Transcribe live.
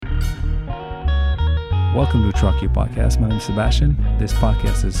Welcome to Truck You Podcast. My name is Sebastian. This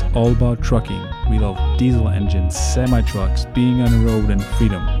podcast is all about trucking. We love diesel engines, semi-trucks, being on the road, and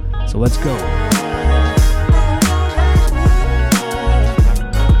freedom. So let's go.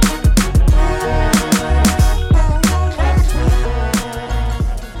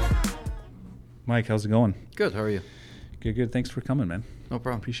 Mike, how's it going? Good. How are you? Good. Thanks for coming, man. No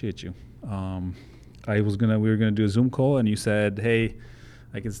problem. Appreciate you. We were gonna do a Zoom call, and you said, "Hey,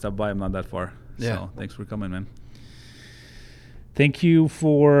 I can stop by. I'm not that far." Yeah. So thanks for coming, man. Thank you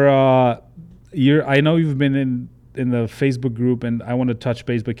for I know you've been in the Facebook group, and I want to touch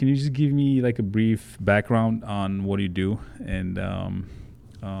base, but can you just give me like a brief background on what you do and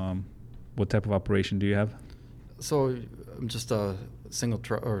what type of operation do you have? So I'm just a single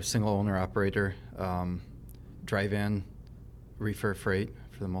owner operator, dry van, reefer freight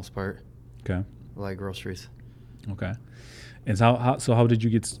for the most part. Okay. Like groceries. Okay. And so how did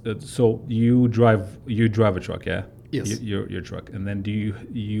you get? So you drive a truck, yeah? Yes. Your truck, and then do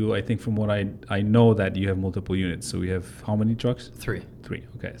you? I think from what I know that you have multiple units. So we have how many trucks? Three.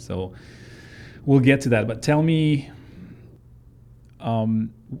 Okay. So we'll get to that, but tell me, how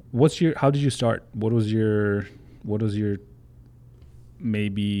did you start? What was your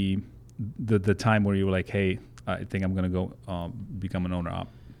maybe the time where you were like, hey, I think I'm gonna go become an owner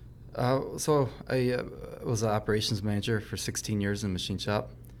op. So I was an operations manager for 16 years in a machine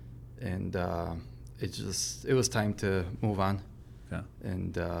shop, and it was time to move on. Yeah.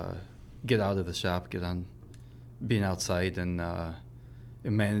 And get out of the shop, get on being outside and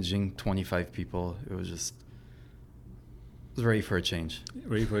managing 25 people. I was ready for a change.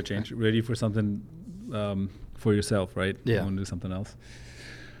 Ready for a change. Ready for something for yourself, right? Yeah. You want to do something else.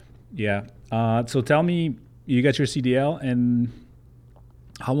 Yeah. So tell me, you got your CDL, and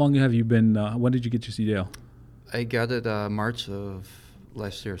how long have you been? When did you get your CDL? I got it March of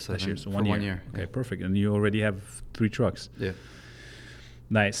last year. So 1 year. Okay, perfect. And you already have 3 trucks. Yeah.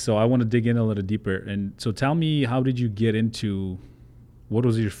 Nice. So I want to dig in a little deeper. And so tell me, how did you get into? What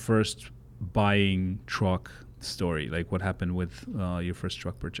was your first buying truck story? Like, what happened with your first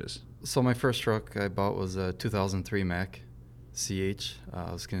truck purchase? So my first truck I bought was a 2003 Mack CH.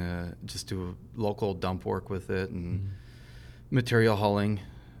 I was gonna just do local dump work with it and material hauling.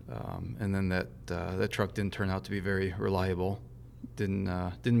 And then that truck didn't turn out to be very reliable.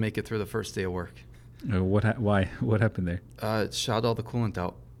 Didn't make it through the first day of work. Why? What happened there? It shot all the coolant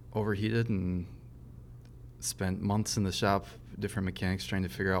out, overheated, and spent months in the shop, different mechanics trying to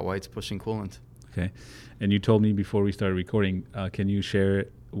figure out why it's pushing coolant. Okay, and you told me before we started recording. Can you share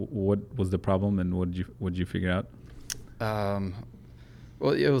what was the problem and what did you figure out?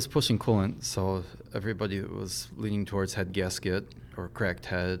 Well, it was pushing coolant, so everybody was leaning towards head gasket or cracked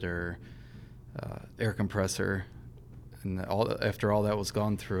head or air compressor. And after all that was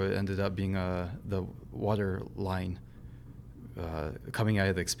gone through, it ended up being the water line coming out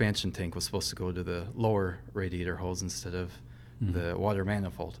of the expansion tank was supposed to go to the lower radiator hose instead of the water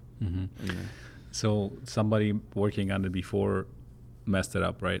manifold. Mm-hmm. So somebody working on it before messed it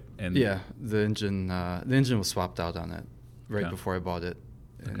up, right? And yeah, the engine was swapped out on it right before I bought it.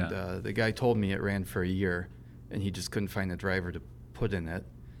 And the guy told me it ran for a year, and he just couldn't find a driver to put in it.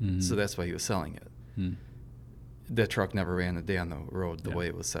 Mm-hmm. So that's why he was selling it. Mm. That truck never ran a day on the road the way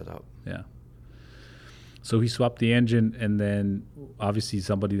it was set up. Yeah. So he swapped the engine, and then obviously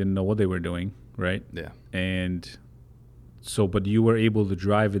somebody didn't know what they were doing, right? Yeah. And so, but you were able to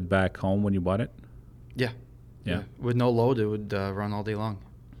drive it back home when you bought it? Yeah. Yeah. With no load, it would run all day long.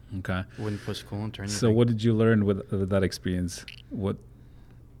 Okay. Wouldn't push coolant or anything. So what did you learn with that experience? What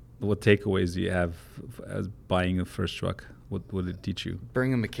takeaways do you have as buying a first truck? What did it teach you?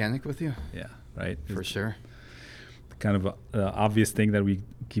 Bring a mechanic with you. Yeah, right. For sure. Kind of a obvious thing that we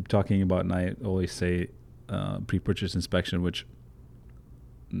keep talking about, and I always say pre-purchase inspection, which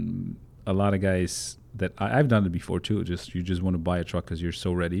a lot of guys that I've done it before too. You just want to buy a truck because you're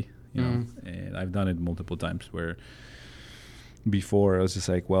so ready, you know. And I've done it multiple times where before I was just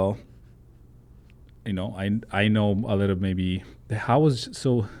like, well, you know, I know a little maybe because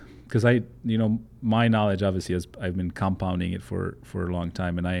my knowledge obviously I've been compounding it for a long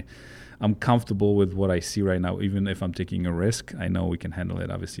time, and I'm comfortable with what I see right now. Even if I'm taking a risk, I know we can handle it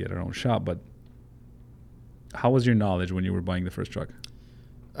obviously at our own shop. But how was your knowledge when you were buying the first truck?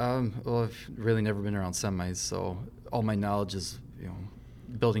 Well, I've really never been around semis, so all my knowledge is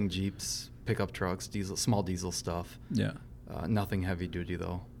building Jeeps, pickup trucks, small diesel stuff. Yeah. Nothing heavy duty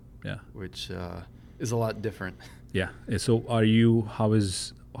though. Yeah. Which is a lot different. Yeah. So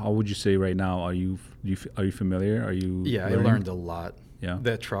how would you say right now? Are you familiar? Are you? Yeah, learning? I learned a lot. Yeah.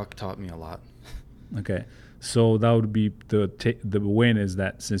 That truck taught me a lot. Okay. So that would be the win is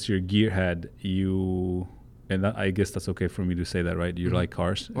that since you're a gearhead, and I guess that's okay for me to say that, right? You like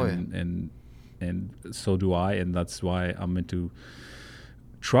cars, and so do I, and that's why I'm into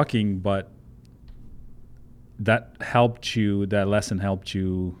trucking. But that lesson helped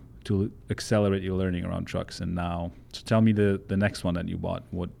you to accelerate your learning around trucks. And now, so tell me the next one that you bought.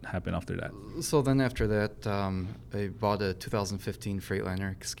 What happened after that? So then after that, I bought a 2015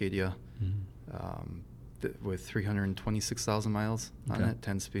 Freightliner Cascadia with 326,000 miles on it,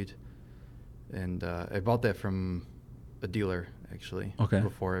 10-speed. And I bought that from a dealer, actually,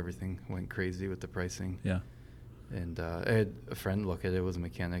 before everything went crazy with the pricing. Yeah. And I had a friend look at it, was a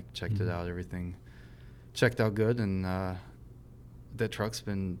mechanic, checked it out, everything checked out good, and that truck's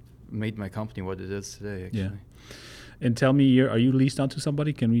made my company what it is today, actually. Yeah. And tell me, are you leased out to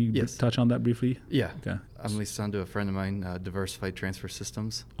somebody? Can we touch on that briefly? Yeah. Okay. I'm leased on to a friend of mine, Diversified Transfer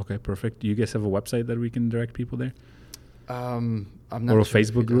Systems. Okay, perfect. Do you guys have a website that we can direct people there? I'm not or a sure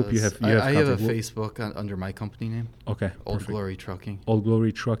Facebook group? I have a Facebook under my company name. Okay. Old perfect. Glory Trucking. Old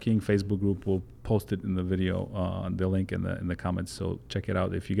Glory Trucking Facebook group. We'll post it in the video, the link in the comments. So check it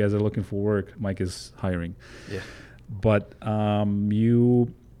out. If you guys are looking for work, Mike is hiring. Yeah. But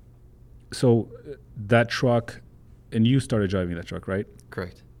so that truck, and you started driving that truck, right?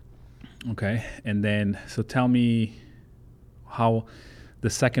 Correct. Okay. And then, so tell me how the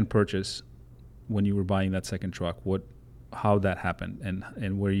second purchase, when you were buying that second truck, how that happened,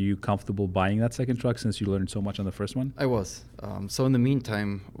 and were you comfortable buying that second truck since you learned so much on the first one? I was. So in the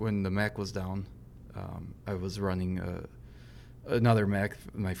meantime, when the Mack was down, I was running another Mack,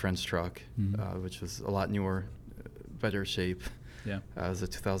 my friend's truck, which was a lot newer, better shape. Yeah. It was a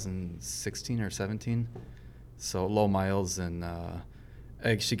 2016 or 17, so low miles, and I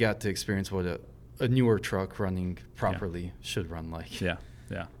actually got to experience what a newer truck running properly should run like. Yeah,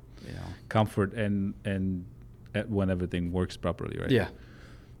 yeah. You know. Comfort and when everything works properly, right? Yeah.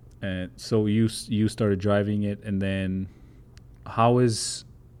 And so you started driving it, and then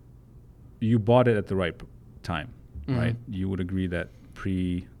you bought it at the right time, right? You would agree that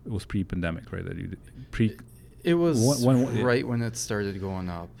it was pre-pandemic, right? That you It was right when it started going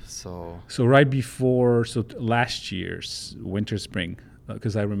up. So right before, last year's winter, spring,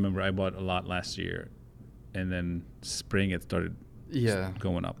 because I remember I bought a lot last year, and then spring it started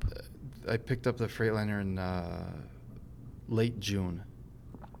going up. I picked up the Freightliner in late June.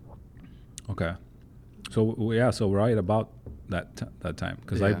 Okay, so right about that time,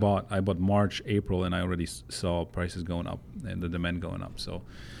 because I bought March, April, and I already saw prices going up and the demand going up. So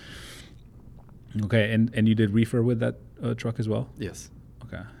okay, and you did reefer with that truck as well? Yes.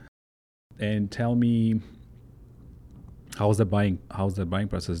 Okay, and tell me, how was that buying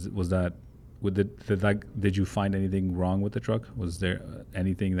process? Was that did you find anything wrong with the truck? Was there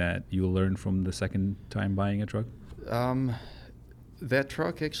anything that you learned from the second time buying a truck? That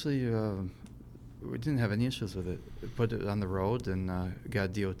truck actually, we didn't have any issues with it. We put it on the road and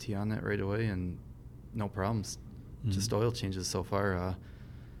got DOT on it right away, and no problems. Just oil changes so far. I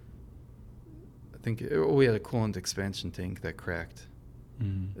think we had a coolant expansion tank that cracked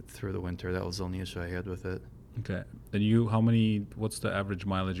through the winter. That was the only issue I had with it. Okay. And what's the average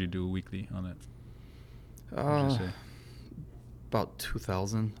mileage you do weekly on it? About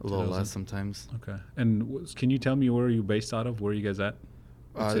 2,000, a little less sometimes. Okay. And can you tell me where are you based out of? Where are you guys at?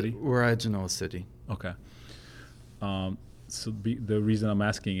 What city? We're at Genoa City. Okay. So the reason I'm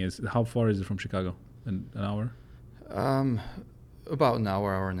asking is, how far is it from Chicago? An hour? About an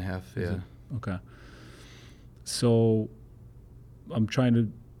hour and a half, yeah. Okay. So I'm trying to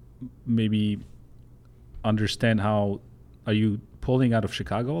maybe understand are you pulling out of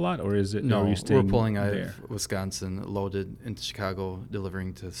Chicago a lot, or is it? No, are you staying we're pulling out there? of Wisconsin, loaded into Chicago,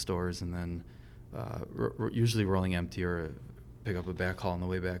 delivering to stores, and then we're usually rolling empty or pick up a backhaul on the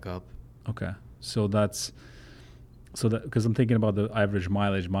way back up. Okay, so that because I'm thinking about the average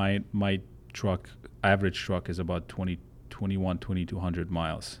mileage. My average truck is about 2,200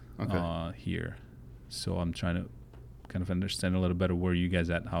 miles here. So I'm trying to kind of understand a little better where you guys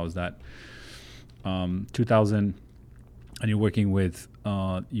at. How is that? 2,000, and you're working with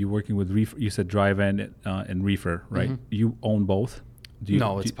reefer. You said drive and reefer, right? Mm-hmm. You own both?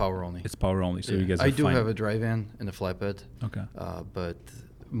 It's power only. It's power only. So you guys. I do have a drive van and a flatbed. Okay. But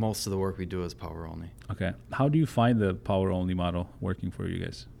most of the work we do is power only. Okay. How do you find the power only model working for you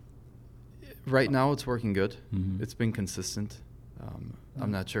guys? Right now, it's working good. Mm-hmm. It's been consistent. I'm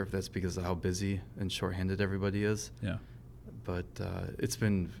not sure if that's because of how busy and short-handed everybody is. Yeah. But it's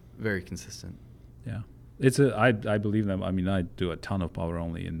been very consistent. Yeah. I believe them. I mean, I do a ton of power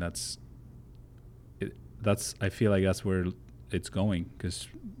only, and I feel like that's where it's going, because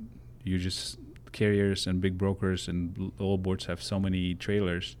carriers and big brokers and all boards have so many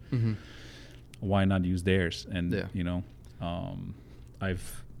trailers. Mm-hmm. Why not use theirs? And Yeah. you know, I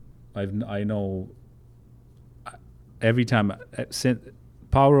know every time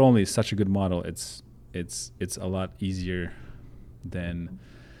Power Only is such a good model. It's a lot easier than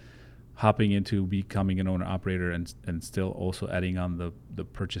hopping into becoming an owner operator and still also adding on the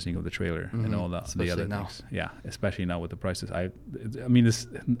purchasing of the trailer and all the other now. things. Yeah, especially now with the prices. I mean, this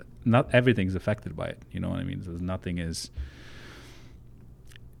not everything's affected by it. You know what I mean? So nothing is.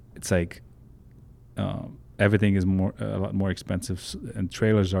 It's like everything is a lot more expensive, and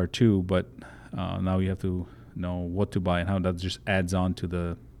trailers are too. But now you have to know what to buy and how that just adds on to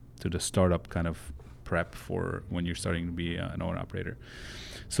the startup kind of prep for when you're starting to be an owner operator.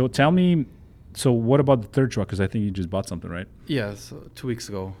 So tell me, so what about the third truck? Because I think you just bought something, right? Yeah, so 2 weeks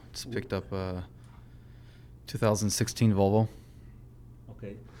ago, just picked up a 2016 Volvo.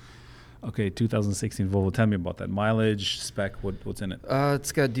 Okay, 2016 Volvo. Tell me about that. Mileage, spec, what's in it?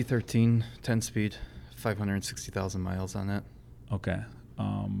 It's got D13, 10-speed, 560,000 miles on it. Okay.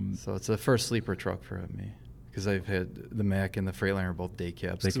 So it's a first sleeper truck for me because I've had the Mack and the Freightliner both day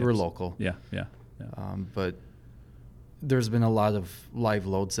cabs. Day We're cabs. local. Yeah. But there's been a lot of live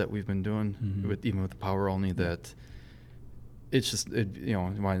loads that we've been doing even with the Power Only that it's just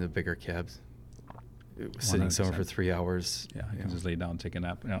one of the bigger cabs. It was sitting 100%. somewhere for 3 hours. Yeah, you can just lay down, take a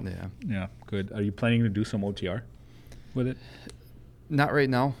nap. Yeah. Yeah. Good. Are you planning to do some OTR with it? Not right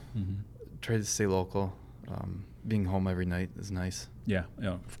now. Mm-hmm. Try to stay local. Being home every night is nice. Yeah,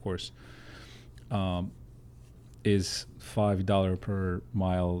 of course. Is $5 per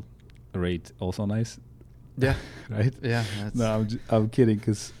mile rate also nice? Yeah. Right? Yeah. No, I'm kidding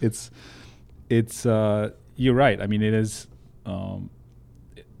because it's you're right. I mean, it is.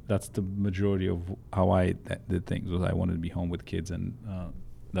 That's the majority of how I did things. Was I wanted to be home with kids, and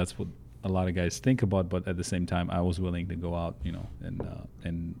that's what a lot of guys think about. But at the same time, I was willing to go out,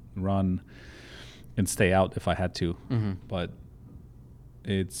 and run and stay out if I had to. Mm-hmm. But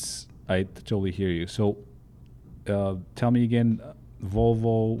I totally hear you. So, tell me again,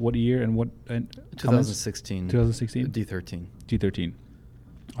 Volvo, what year and what? And 2016. 2016. D13. D13.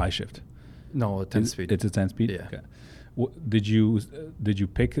 iShift. No, a 10-speed. It's a 10-speed. Yeah. Okay. Did you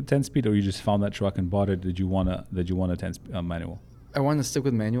pick a 10-speed, or you just found that truck and bought it? Did you want a 10 manual? I want to stick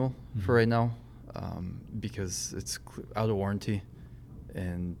with manual for right now because it's out of warranty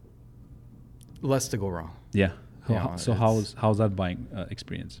and less to go wrong. Yeah. Yeah, So how's that buying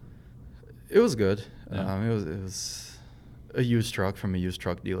experience? It was good. Yeah. It was a used truck from a used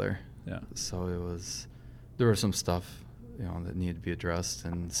truck dealer. Yeah. So there was some stuff that needed to be addressed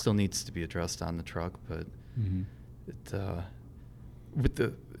and still needs to be addressed on the truck, but with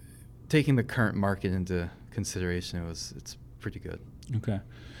the taking the current market into consideration, it's pretty good. Okay.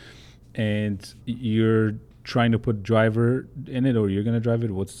 And you're trying to put driver in it, or you're going to drive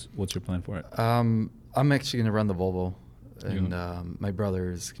it? What's your plan for it? I'm actually going to run the Volvo, and my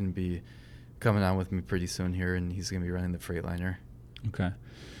brother is going to be coming on with me pretty soon here, and he's going to be running the Freightliner. Okay.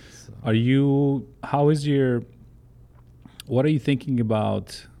 So. What are you thinking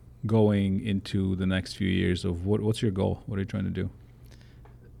about going into the next few years of what's your goal? What are you trying to do?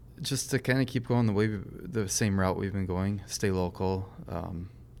 Just to kind of keep going the same route we've been going, stay local,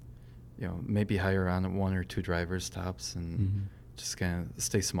 maybe hire on 1 or 2 drivers tops and just kind of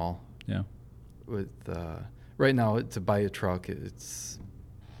stay small. Yeah. With right now to buy a truck, it's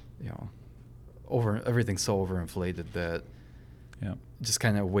everything's so overinflated that just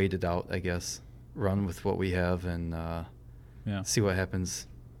kind of wait it out, I guess. Run with what we have and see what happens.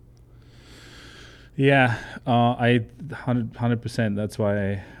 Yeah, I 100%. That's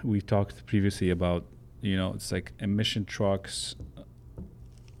why we talked previously about it's like emission trucks.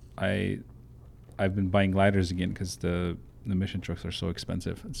 I've been buying gliders again because the emission trucks are so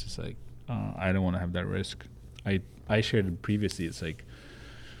expensive. It's just like I don't want to have that risk. I shared it previously. It's like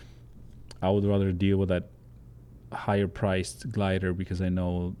I would rather deal with that higher priced glider because I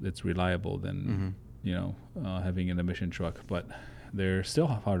know it's reliable than having an emission truck. But they're still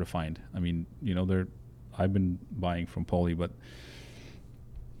hard to find. I mean, I've been buying from Poly, but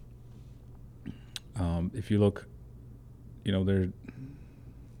if you look, you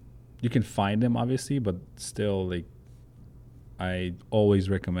can find them obviously, but still, I always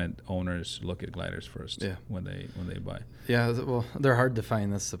recommend owners look at gliders first when they buy. Yeah, well, they're hard to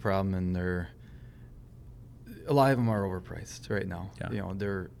find. That's the problem, and a lot of them are overpriced right now. Yeah.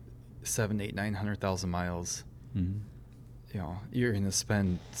 They're 700,000, 800,000, 900,000 miles. Mm-hmm. You're going to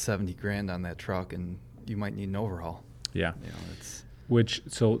spend $70,000 on that truck, and you might need an overhaul. Yeah.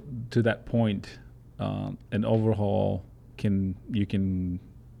 So to that point, an overhaul you can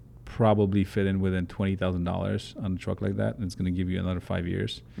probably fit in within $20,000 on a truck like that, and it's going to give you another 5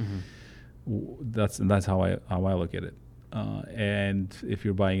 years. That's how I look at it. And if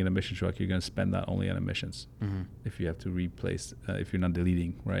you're buying an emission truck, you're going to spend that only on emissions. If you have to replace, if you're not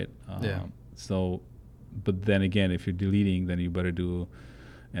deleting, right? So, but then again, if you're deleting, then you better do.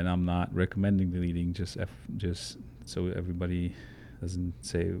 And I'm not recommending deleting. Just so everybody doesn't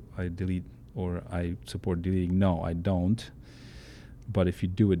say I delete or I support deleting. No, I don't. But if you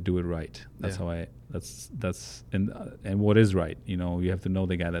do it right. That's how I. That's and what is right. You know, you have to know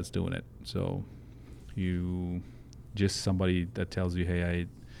the guy that's doing it. So, you just somebody that tells you, hey,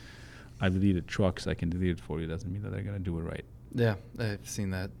 I deleted trucks, I can delete it for you, doesn't mean that they're gonna do it right. Yeah, I've seen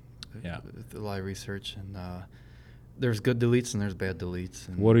that. Yeah, with a lot of research, and there's good deletes and there's bad deletes.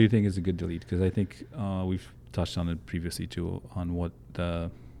 And what do you think is a good delete? Because I think we've touched on it previously too. On what do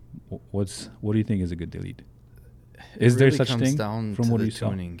you think is a good delete? Is there such thing from what you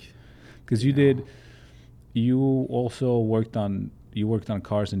saw? Because you also worked on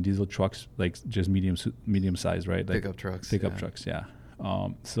cars and diesel trucks, like just medium size, right? Like pickup trucks. Trucks, yeah.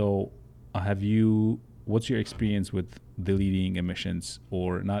 So what's your experience with deleting emissions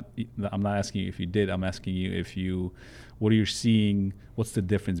or not? I'm not asking you if you did. I'm asking you what are you seeing? What's the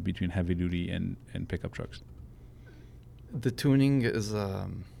difference between heavy duty and pickup trucks? The tuning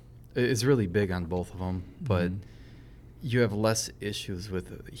is really big on both of them, but you have less issues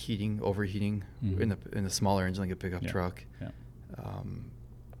with overheating in a smaller engine like a pickup truck. Yeah.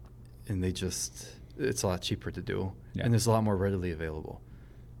 And it's a lot cheaper to do, and there's a lot more readily available.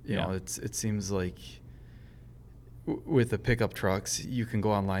 You know, it seems like with the pickup trucks, you can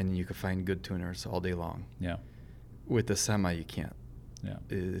go online and you can find good tuners all day long. Yeah. With the semi, you can't. Yeah.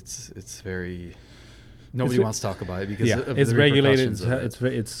 It's very. Nobody wants to talk about it because of it's the regulated. It's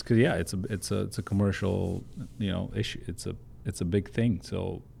It's a commercial, issue. It's a big thing.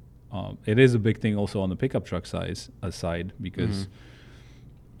 So, it is a big thing also on the pickup truck side because,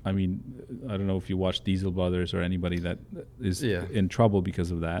 I mean, I don't know if you watch Diesel Brothers or anybody that is in trouble because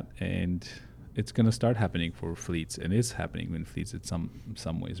of that, and it's going to start happening for fleets, and it's happening in fleets in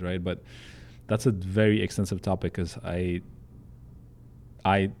some ways, right? But that's a very extensive topic because I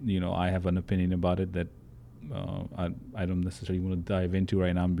have an opinion about it that I don't necessarily want to dive into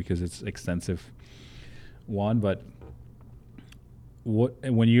right now because it's extensive one. But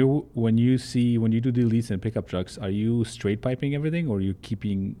when you do deletes in pickup trucks, are you straight piping everything or are you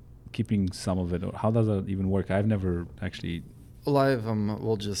keeping some of it, or how does that even work? I've never actually. A lot of them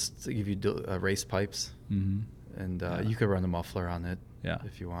will just give you race pipes, and you could run a muffler on it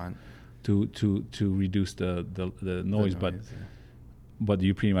if you want to reduce the noise, but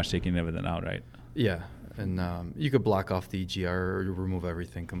you're pretty much taking everything out, right? Yeah, and you could block off the EGR or remove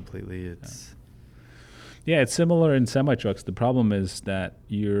everything completely. It's similar in semi trucks. The problem is that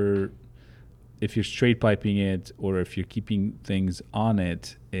if you're straight piping it or if you're keeping things on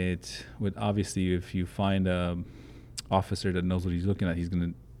it would obviously, if you find a officer that knows what he's looking at, he's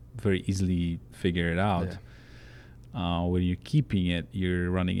going to very easily figure it out. When you're keeping it, you're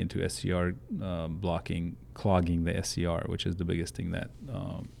running into SCR clogging the SCR, which is the biggest thing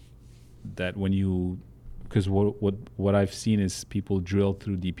that when you, because what I've seen is people drill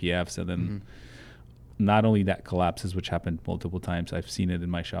through DPFs and then not only that collapses, which happened multiple times. I've seen it in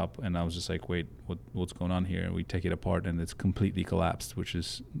my shop, and I was just like, wait, what's going on here? And we take it apart, and it's completely collapsed, which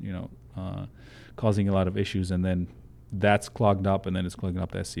is causing a lot of issues. And then that's clogged up, and then it's clogging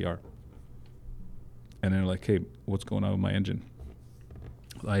up the SCR. And they're like, hey, what's going on with my engine?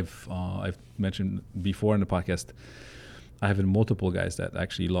 I've mentioned before in the podcast, I have multiple guys that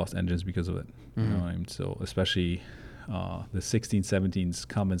actually lost engines because of it. You know what I mean? So especially the 16, 17s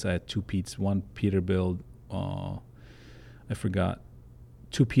Cummins, I had two Petes, one Peterbilt, I forgot,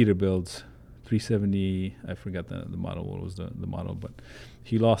 two Peterbilts, 370, I forgot the model, what was the model, but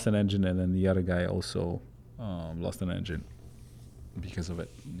he lost an engine, and then the other guy also lost an engine because of it,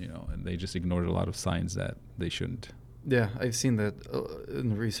 and they just ignored a lot of signs that they shouldn't. Yeah, I've seen that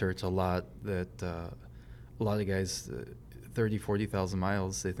in research a lot, that a lot of guys, 30, 40,000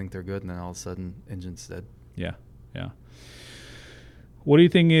 miles, they think they're good, and then all of a sudden, engine's dead. Yeah. What do you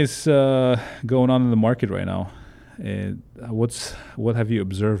think is going on in the market right now? What have you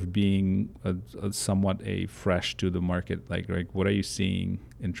observed being somewhat fresh to the market? Like what are you seeing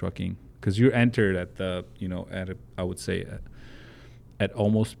in trucking? Because you entered at I would say at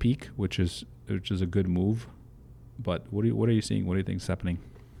almost peak, which is a good move. But what are you seeing? What do you think is happening?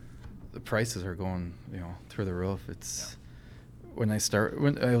 The prices are going through the roof. It's when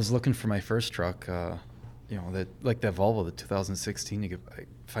I was looking for my first truck. That like that Volvo, the 2016, I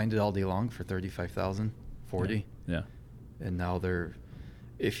find it all day long for $35,000, $40,000. Yeah. And now they're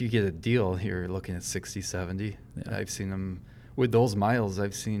if you get a deal, you're looking at 60, 70. Yeah. I've seen them with those miles.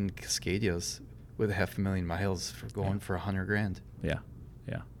 I've seen Cascadias with 500,000 miles for going for $100,000. Yeah.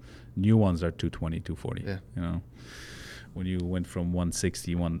 Yeah. New ones are 220, 240. Yeah. You know, when you went from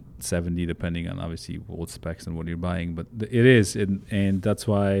 160, 170, depending on obviously what specs and what you're buying, but it is, and that's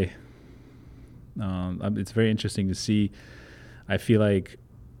why it's very interesting to see. I feel like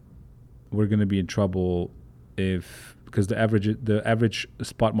we're going to be in trouble because the average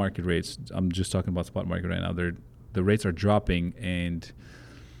spot market rates, I'm just talking about spot market right now, the rates are dropping, and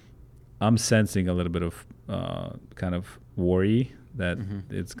I'm sensing a little bit of kind of worry that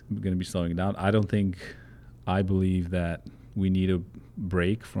it's going to be slowing down. I believe that we need a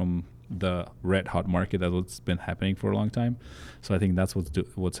break from the red hot market that's been happening for a long time. So I think that's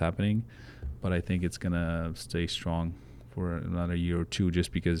what's happening, but I think it's going to stay strong for another year or two,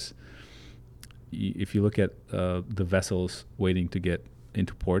 just because if you look at the vessels waiting to get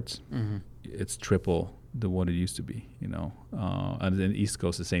into ports, it's triple what it used to be, you know. And then East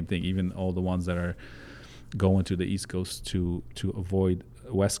Coast, the same thing. Even all the ones that are going to the East Coast to avoid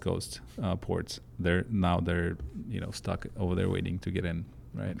West Coast ports, they're stuck over there waiting to get in,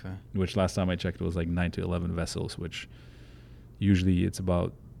 right? Okay. Which last time I checked was like 9 to 11 vessels, which usually it's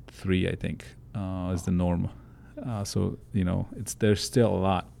about 3, I think, is the norm. So you know, there's still a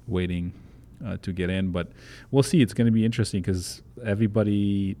lot waiting to get in, but we'll see. It's going to be interesting because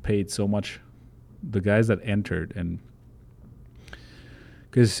everybody paid so much. The guys that entered, and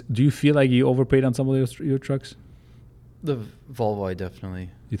because do you feel like you overpaid on some of your trucks? The Volvo, I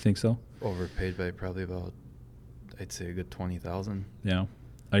definitely. You think so? Overpaid by probably about, I'd say, a good 20,000. Yeah.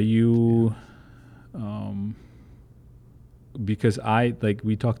 Are you? Because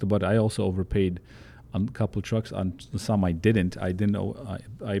we talked about, I also overpaid on a couple of trucks. On some I didn't. I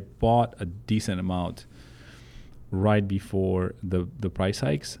bought a decent amount right before the price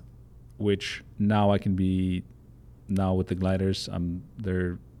hikes, which now I can be. Now with the gliders,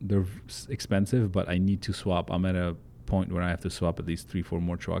 they're expensive, but I need to swap. I'm at a point where I have to swap at least 3-4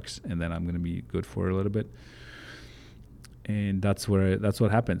 more trucks, and then I'm going to be good for a little bit. And that's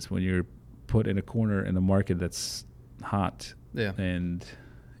what happens when you're put in a corner in a market that's hot. Yeah. And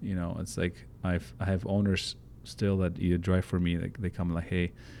you know, it's like I have owners still that either drive for me. Like they come like,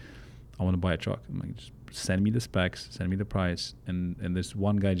 hey, I want to buy a truck. I'm like, just send me the specs, send me the price. And this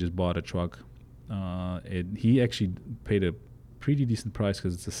one guy just bought a truck. He actually paid a pretty decent price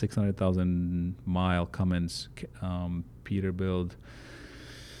because it's a 600,000 mile Cummins Peterbilt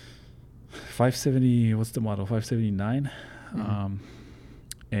 570. What's the model? 579.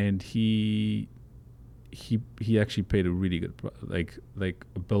 And he actually paid a really good like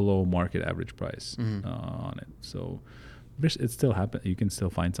below market average price on it. So it still happens. You can still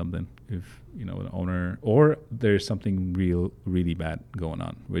find something if you know an owner, or there's something really bad going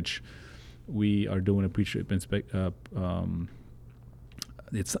on, which we are doing a pre-trip it's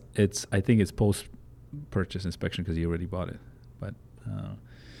I think it's post-purchase inspection because you already bought it. But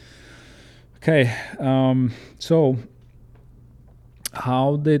okay, so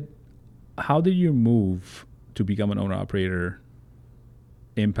how did your move to become an owner operator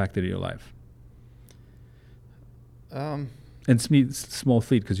impacted your life? And small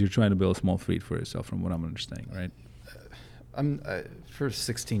fleet, because you're trying to build a small fleet for yourself, from what I'm understanding, right? For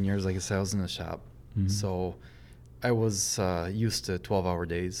 16 years, like I said, I was in the shop, so I was used to 12-hour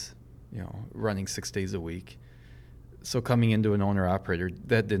days, you know, running 6 days a week. So coming into an owner operator,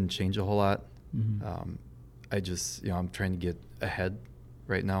 that didn't change a whole lot. I just, I'm trying to get ahead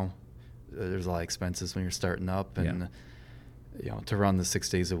right now. There's a lot of expenses when you're starting up, and to run the 6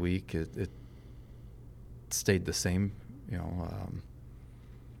 days a week, it stayed the same.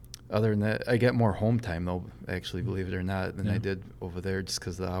 Other than that, I get more home time though, actually, believe it or not, than I did over there, just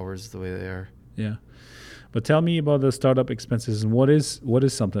because the hours the way they are. Yeah, but tell me about the startup expenses, and what is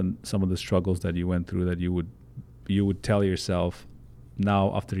some of the struggles that you went through that you would tell yourself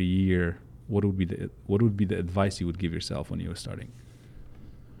now after a year. What would be the advice you would give yourself when you were starting?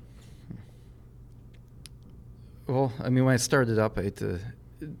 Well, I mean, when I started up,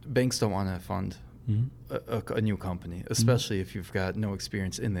 banks don't want to fund a new company, especially if you've got no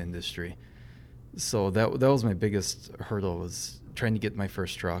experience in the industry. So that was my biggest hurdle, was trying to get my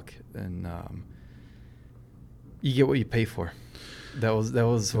first truck, and you get what you pay for. That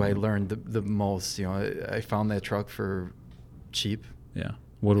was what I learned the most. I found that truck for cheap. Yeah.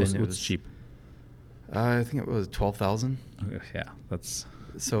 What's cheap? I think it was 12,000. Yeah, that's.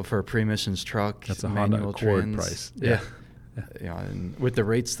 So for a pre-emissions truck, that's a Honda Accord price. Yeah. And with the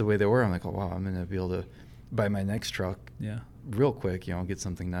rates the way they were, I'm like, oh wow, I'm gonna be able to buy my next truck. Yeah. Real quick, get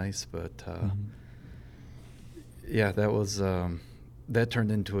something nice. But that that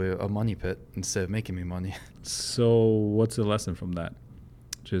turned into a money pit instead of making me money. So what's the lesson from that?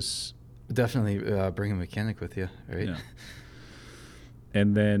 Just Definitely bring a mechanic with you, right? yeah.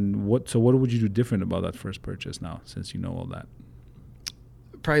 And then what would you do different about that first purchase now, since you know all that?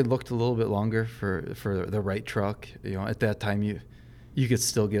 Probably looked a little bit longer for the right truck. You know, at that time you could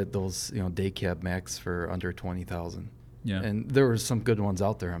still get those, you know, day cab Macs for under 20,000. Yeah. And there were some good ones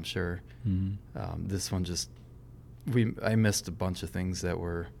out there, I'm sure. Mm-hmm. This one just I missed a bunch of things that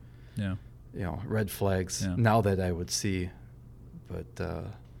were, Yeah. you know, red flags Yeah. now that I would see.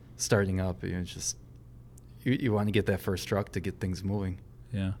 But starting up, you know, just you want to get that first truck to get things moving.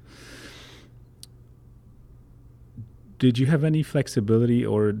 Yeah. Did you have any flexibility,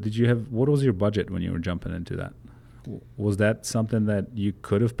 or what was your budget when you were jumping into that? Was that something that you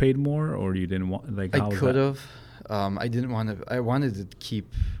could have paid more, or you didn't want? Like, how I was could that? have. I didn't want to. I wanted to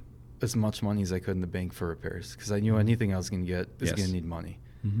keep as much money as I could in the bank for repairs because I knew anything I was going to get is Yes. going to need money.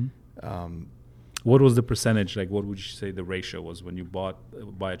 Mm-hmm. What was the percentage? Like, what would you say the ratio was when you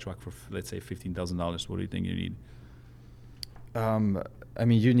buy a truck for, let's say, $15,000? What do you think you need? I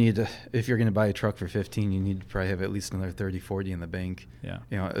mean, you need, if you're going to buy a truck for 15, you need to probably have at least another 30, 40 in the bank. Yeah.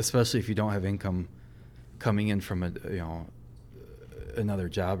 You know, especially if you don't have income coming in from another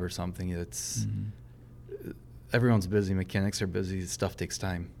job or something. It's everyone's busy. Mechanics are busy. Stuff takes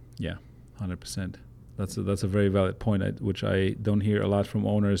time. Yeah, 100%. That's a very valid point, which I don't hear a lot from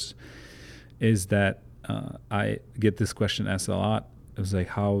owners. Is that I get this question asked a lot. It was like,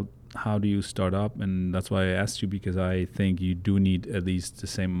 how do you start up? And that's why I asked you, because I think you do need at least the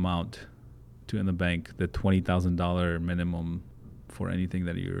same amount in the bank, the $20,000 minimum for anything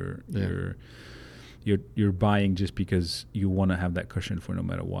that you're buying, just because you want to have that cushion for no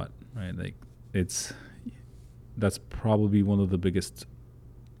matter what, right? Like, that's probably one of the biggest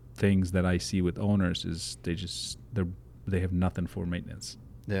things that I see with owners is they have nothing for maintenance.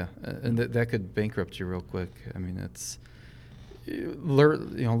 Yeah, and that could bankrupt you real quick. I mean, it's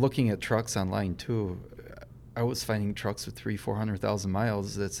looking at trucks online too. I was finding trucks with 300,000-400,000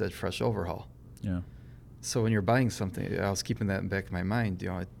 miles that said fresh overhaul. Yeah. So when you're buying something, I was keeping that in the back of my mind. You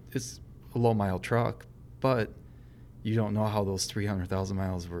know, it's a low mile truck, but you don't know how those 300,000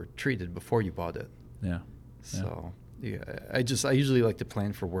 miles were treated before you bought it. Yeah. So I usually like to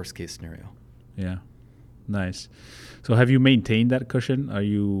plan for worst case scenario. Yeah. Nice. So have you maintained that cushion?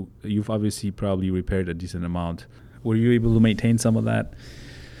 You've obviously probably repaired a decent amount. Were you able to maintain some of that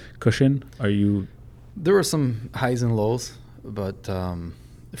cushion? There were some highs and lows, but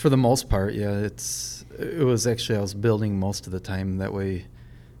for the most part, yeah, it was actually, I was building most of the time. That way,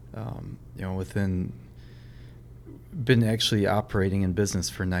 been actually operating in business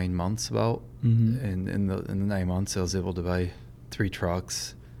for 9 months about. Mm-hmm. And in the 9 months, I was able to buy 3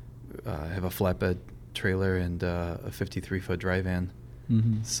 trucks, have a flatbed trailer, and a 53-foot dry van.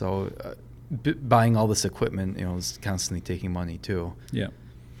 Mm-hmm. So buying all this equipment, is constantly taking money too. Yeah.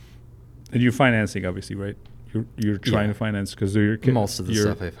 And you're financing, obviously, right? You're trying to finance because most of the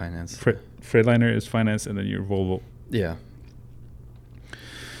stuff I finance. Freightliner is financed, and then your Volvo. Yeah.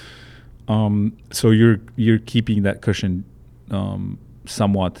 So you're keeping that cushion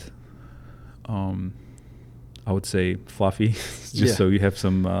somewhat, I would say, fluffy, just so you have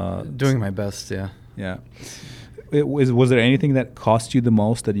some. Doing my best, yeah. Yeah. Was there anything that cost you the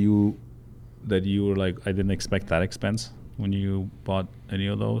most that you were like, I didn't expect that expense when you bought any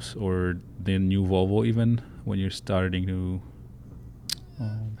of those, or the new Volvo even when you're starting to?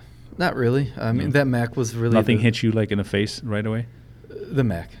 Not really. I mean, that Mac was really nothing hit you like in the face right away. The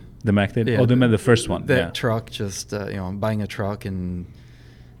Mac. The Mac did. Yeah, the first one. That truck, just buying a truck and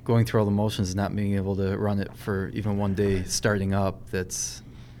going through all the motions, not being able to run it for even one day, starting up. That's.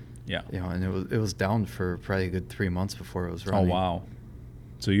 Yeah. And it was down for probably a good 3 months before it was running. Oh wow!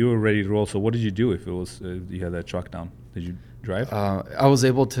 So you were ready to roll. So what did you do if it was you had that truck down? Did you drive? I was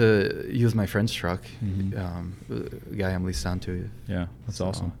able to use my friend's truck, Mm-hmm. the guy I'm leased onto. Yeah, that's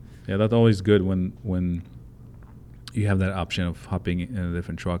awesome. Yeah, that's always good when you have that option of hopping in a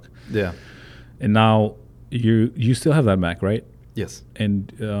different truck. Yeah. And now you still have that Mac, right? Yes.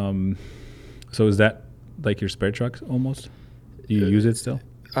 And so is that like your spare truck almost? Do you use it still?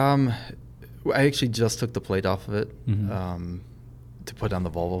 I actually just took the plate off of it Mm-hmm. To put on the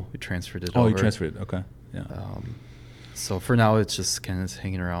Volvo. We transferred it over. Oh, you transferred it. Okay. Yeah. So for now, it's just kind of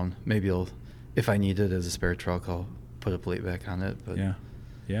hanging around. Maybe if I need it as a spare truck, I'll put a plate back on it. But yeah.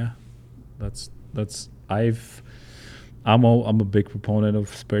 I'm a big proponent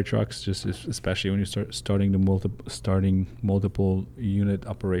of spare trucks, just especially when you starting multiple unit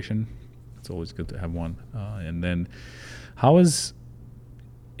operation. It's always good to have one. And then,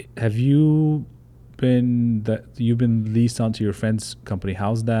 have you you've been leased onto your friend's company.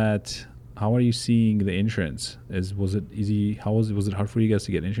 How's that? How are you seeing the insurance? Was it easy? Was it hard for you guys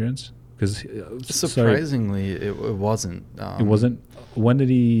to get insurance? Because surprisingly, it wasn't. It wasn't. When did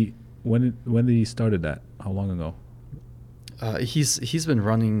he started that? How long ago? He's been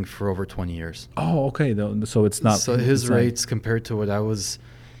running for over 20 years. Oh, okay. So it's not. So his rates compared to what I was,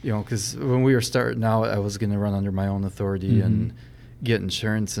 because when we were starting out, I was going to run under my own authority and get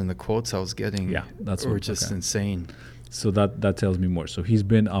insurance, and the quotes I was getting were just insane. So that tells me more. So he's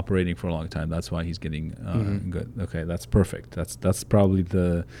been operating for a long time. That's why he's getting good. Okay, that's perfect. That's probably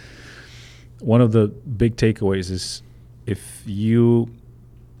one of the big takeaways is if you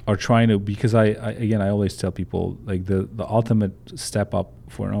are trying to, because I always tell people, like, the ultimate step up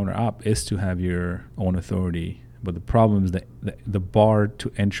for an owner op is to have your own authority. But the problem is that the bar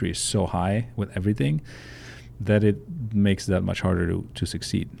to entry is so high with everything that it makes that much harder to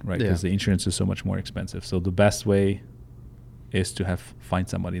succeed, right? Because the insurance is so much more expensive. So the best way is to find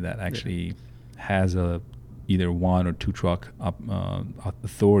somebody that actually has either 1 or 2 truck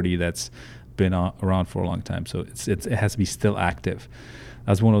authority that's been around for a long time. So it has to be still active.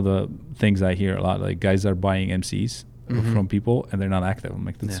 That's one of the things I hear a lot. Like, guys are buying MCs from people and they're not active. I'm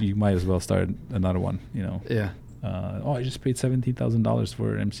like, you might as well start another one. Yeah. I just paid $17,000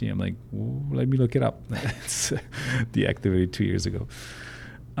 for an MC. I'm like, let me look it up. It's deactivated 2 years ago.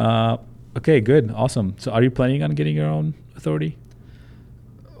 Okay, good, awesome. So, are you planning on getting your own authority?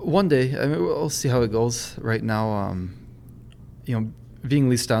 One day. I mean, we'll see how it goes. Right now, being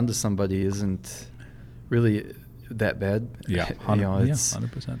leased on to somebody isn't really that bad. Yeah,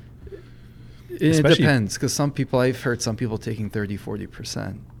 100%. It depends, because I've heard some people taking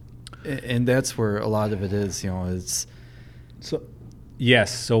 30-40%. And that's where a lot of it is, it's... So,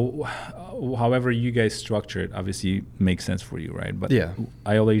 yes. So, however you guys structure it, obviously makes sense for you, right? But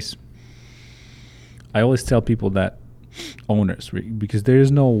I always tell people that owners, because there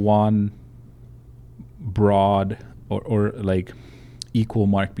is no one broad or like equal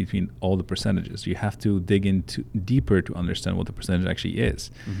mark between all the percentages. You have to dig into deeper to understand what the percentage actually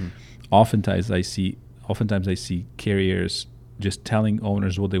is. Oftentimes I see carriers just telling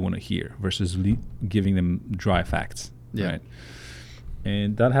owners what they want to hear versus giving them dry facts, right?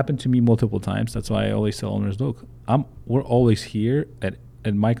 And that happened to me multiple times. That's why I always tell owners, look, we're always here at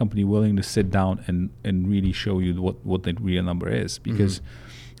my company willing to sit down and really show you what the real number is, because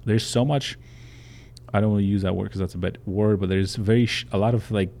there's so much, I don't want to use that word because that's a bad word, but there's a lot of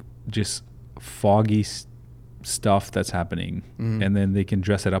like just foggy stuff that's happening, and then they can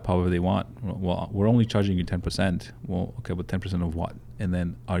dress it up however they want. Well, we're only charging you 10%. Well, okay, but 10% of what? And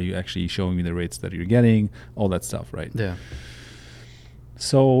then are you actually showing me the rates that you're getting? All that stuff, right? Yeah.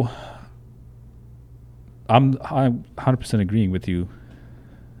 So I'm 100% agreeing with you.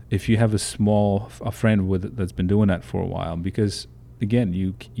 If you have a friend that's been doing that for a while, because again,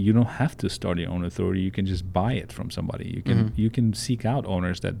 you don't have to start your own authority. You can just buy it from somebody. You can seek out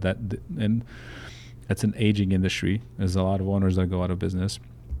owners and it's an aging industry. There's a lot of owners that go out of business.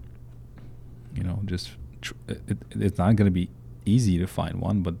 It's not going to be easy to find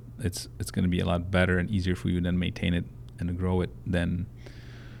one, but it's going to be a lot better and easier for you to maintain it and to grow it than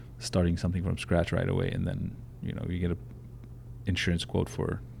starting something from scratch right away. And then, you get a insurance quote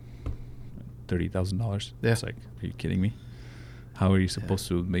for $30,000. Yeah. It's like, are you kidding me? How are you supposed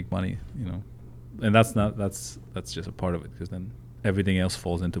to make money? And that's just a part of it, because then everything else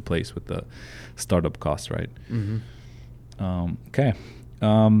falls into place with the startup costs, right? Okay.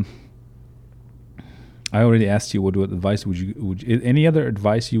 I already asked you what advice would you any other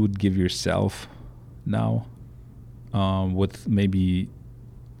advice you would give yourself now, with maybe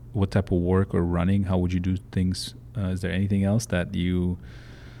what type of work or running? How would you do things? Is there anything else that you're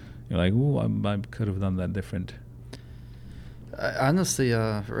like, I could have done that different? Honestly,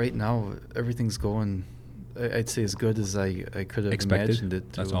 right now everything's going, I'd say, as good as I could have imagined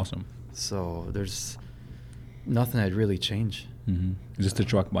it to. That's awesome. So there's nothing I'd really change. Just the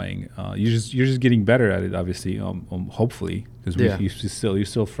truck buying. You're just getting better at it, obviously. Hopefully, because you're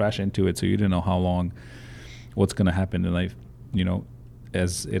still fresh into it, so you don't know how long, what's going to happen in life.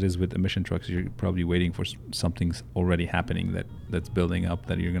 As it is with emission trucks, you're probably waiting for something's already happening that's building up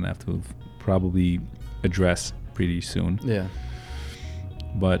that you're going to have to probably address pretty soon. Yeah.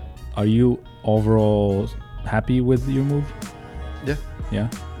 But are you overall happy with your move? Yeah. Yeah?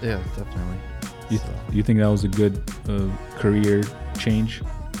 Yeah, definitely. You think that was a good career change?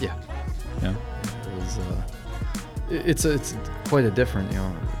 Yeah. Yeah. It was. It's quite a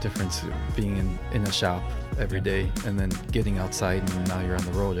difference being in a shop every day and then getting outside, and now you're on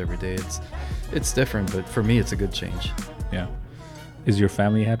the road every day. It's different, but for me, it's a good change. Yeah. Is your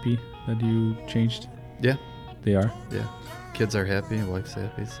family happy that you changed? Yeah. They are? Yeah. Kids are happy, wife's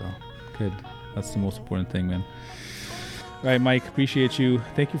happy, so. Good. That's the most important thing, man. All right, Mike, appreciate you.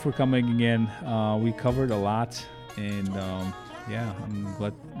 Thank you for coming again. We covered a lot, and yeah, I'm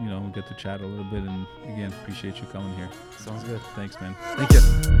glad we get to chat a little bit. And again, appreciate you coming here. Sounds good. Thanks, man. Thank you.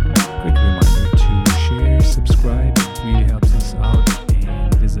 Quick reminder to share, subscribe. It really helps us out.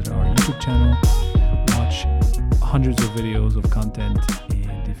 And visit our YouTube channel. Watch hundreds of videos of content.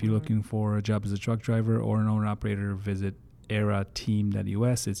 And if you're looking for a job as a truck driver or an owner operator, visit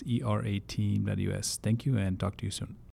erateam.us. It's ERA team.us. Thank you, and talk to you soon.